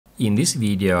In this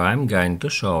video, I'm going to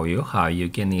show you how you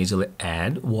can easily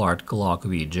add word clock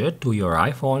widget to your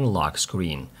iPhone lock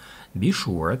screen. Be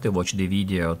sure to watch the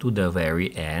video to the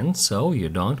very end so you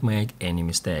don't make any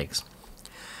mistakes.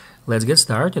 Let's get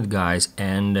started, guys,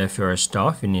 and first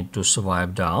off, you need to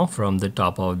swipe down from the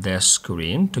top of the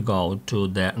screen to go to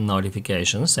the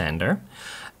notification center.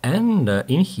 And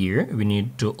in here, we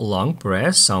need to long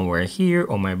press somewhere here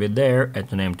or maybe there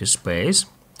at an empty space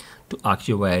to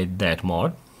activate that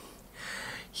mode.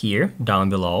 Here, down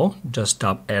below, just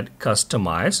tap at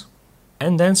Customize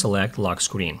and then select Lock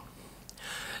Screen.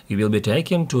 You will be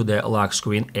taken to the lock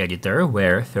screen editor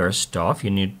where first off you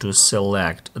need to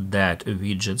select that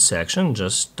widget section,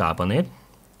 just tap on it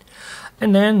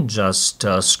and then just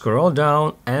scroll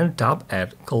down and tap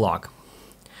at Clock.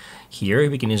 Here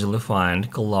we can easily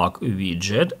find Clock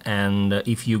widget, and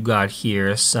if you got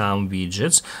here some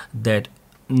widgets that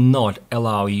not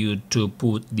allow you to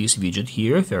put this widget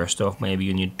here, first off maybe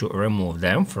you need to remove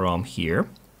them from here,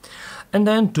 and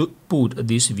then to put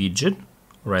this widget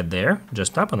right there,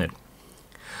 just tap on it.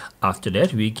 After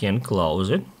that we can close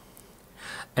it,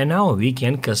 and now we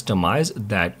can customize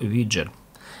that widget.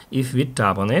 If we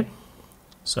tap on it,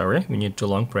 we need to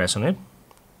long press on it,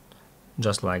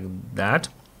 just like that.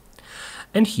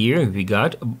 And here we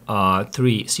got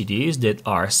 3 cities that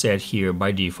are set here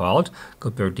by default: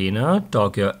 Cupertino,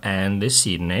 Tokyo, and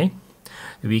Sydney.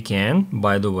 We can,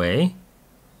 by the way,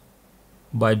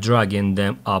 by dragging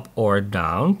them up or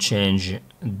down, change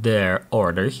their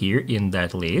order here in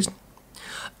that list.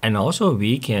 And also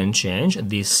we can change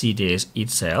the cities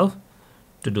itself.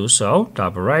 To do so,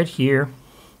 tap right here.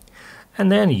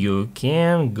 And then you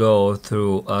can go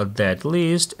through that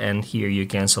list, and here you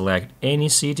can select any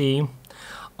city.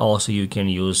 Also, you can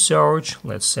use search.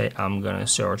 Let's say I'm gonna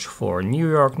search for New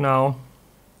York now.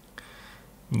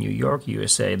 New York,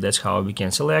 USA, that's how we can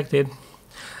select it.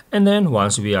 And then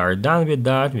once we are done with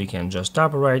that, we can just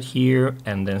tap right here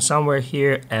and then somewhere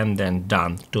here and then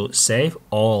done to save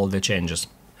all the changes.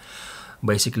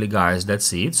 Basically, guys,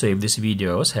 that's it. So if this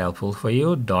video was helpful for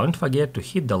you, don't forget to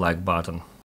hit the like button.